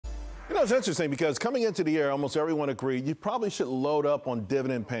You know, it's interesting because coming into the year, almost everyone agreed you probably should load up on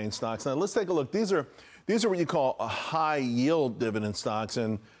dividend-paying stocks. Now, let's take a look. These are what you call a high-yield dividend stocks.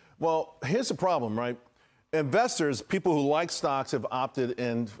 And, well, here's the problem, right? Investors, people who like stocks, have opted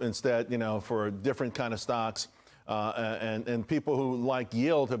in instead, you know, for different kind of stocks. And people who like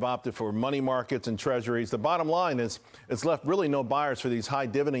yield have opted for money markets and treasuries. The bottom line is it's left really no buyers for these high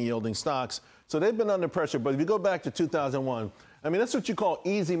dividend yielding stocks. So they've been under pressure. But if you go back to 2001, I mean, that's what you call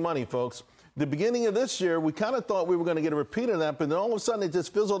easy money, folks. The beginning of this year, we kind of thought we were going to get a repeat of that, but then all of a sudden it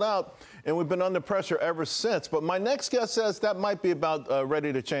just fizzled out, and we've been under pressure ever since. But my next guest says that might be about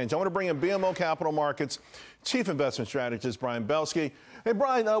ready to change. I want to bring in BMO Capital Markets Chief Investment Strategist, Brian Belski. Hey,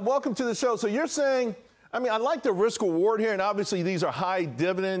 Brian, welcome to the show. So you're saying, I mean, I like the risk reward here, and obviously these are high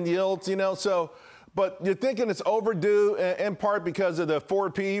dividend yields, you know, so, but you're thinking it's overdue in part because of the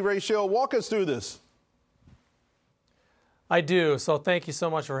forward PE ratio. Walk us through this. I do. So thank you so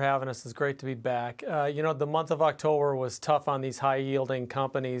much for having us. It's great to be back. You know, the month of October was tough on these high-yielding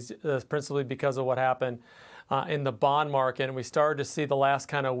companies, principally because of what happened in the bond market. And we started to see the last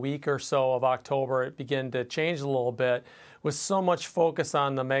kind of week or so of October, it began to change a little bit with so much focus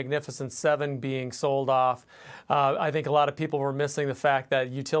on the Magnificent Seven being sold off. I think a lot of people were missing the fact that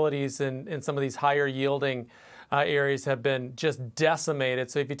utilities in some of these higher-yielding areas have been just decimated.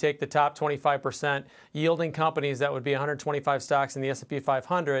 So if you take the top 25% yielding companies, that would be 125 stocks in the S&P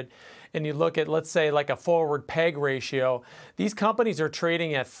 500, and you look at, let's say, like a forward PEG ratio, these companies are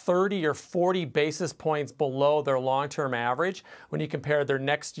trading at 30 or 40 basis points below their long-term average when you compare their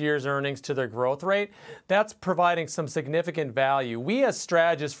next year's earnings to their growth rate. That's providing some significant value. We as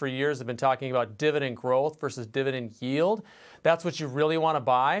strategists for years have been talking about dividend growth versus dividend yield. That's what you really want to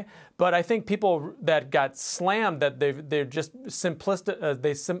buy. But I think people that got slammed, that they're just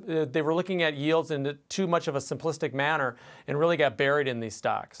simplistic, they were looking at yields in too much of a simplistic manner and really got buried in these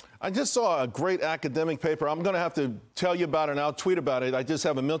stocks. I just saw a great academic paper. I'm going to have to tell you about it, and I'll tweet about it. I just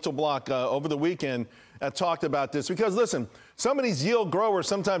have a mental block over the weekend that talked about this. Because, listen, some of these yield growers,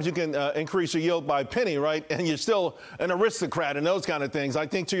 sometimes you can increase your yield by a penny, right? And you're still an aristocrat and those kind of things, I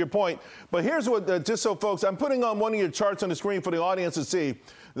think, to your point. But here's what, just so folks, I'm putting on one of your charts on the screen for the audience to see.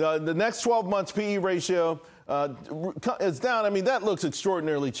 The next 12 months PE ratio is down. I mean, that looks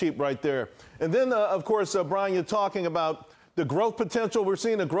extraordinarily cheap right there. And then, of course, Brian, you're talking about the growth potential. We're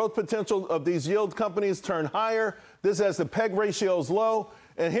seeing the growth potential of these yield companies turn higher. This has the PEG ratios low.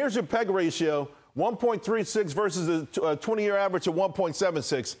 And here's your PEG ratio, 1.36 versus a 20-year average of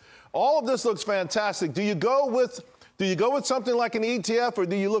 1.76. All of this looks fantastic. Do you go with something like an ETF, or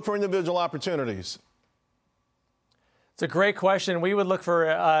do you look for individual opportunities? It's a great question. We would look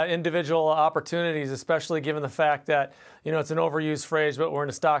for individual opportunities, especially given the fact that, you know, it's an overused phrase, but we're in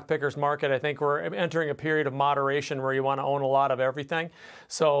a stock picker's market. I think we're entering a period of moderation where you want to own a lot of everything.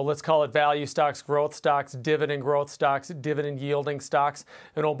 So let's call it value stocks, growth stocks, dividend growth stocks, dividend yielding stocks,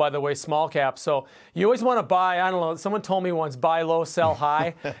 and oh, by the way, small caps. So you always want to buy, I don't know, someone told me once, buy low, sell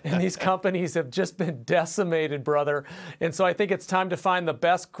high, and these companies have just been decimated, brother. And so I think it's time to find the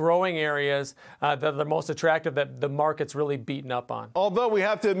best growing areas that are the most attractive, that the market's really beaten up on. Although we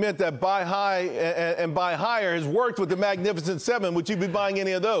have to admit that buy high and buy higher has worked with the Magnificent Seven. Would you be buying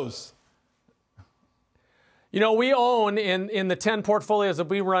any of those? You know, we own in the 10 portfolios that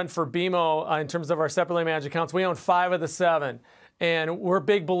we run for BMO in terms of our separately managed accounts, we own 5 of the 7. And we're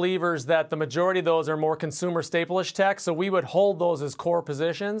big believers that the majority of those are more consumer staple-ish tech, so we would hold those as core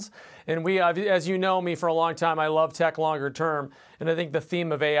positions. And we, as you know me for a long time, I love tech longer term, and I think the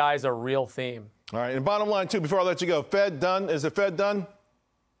theme of AI is a real theme. All right, and bottom line, too, before I let you go, Fed done? Is the Fed done?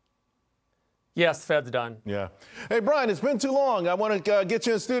 Yes, Fed's done. Yeah. Hey, Brian, it's been too long. I want to get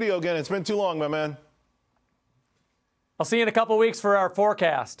you in the studio again. It's been too long, my man. I'll see you in a couple of weeks for our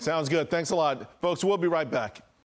forecast. Sounds good. Thanks a lot. Folks, we'll be right back.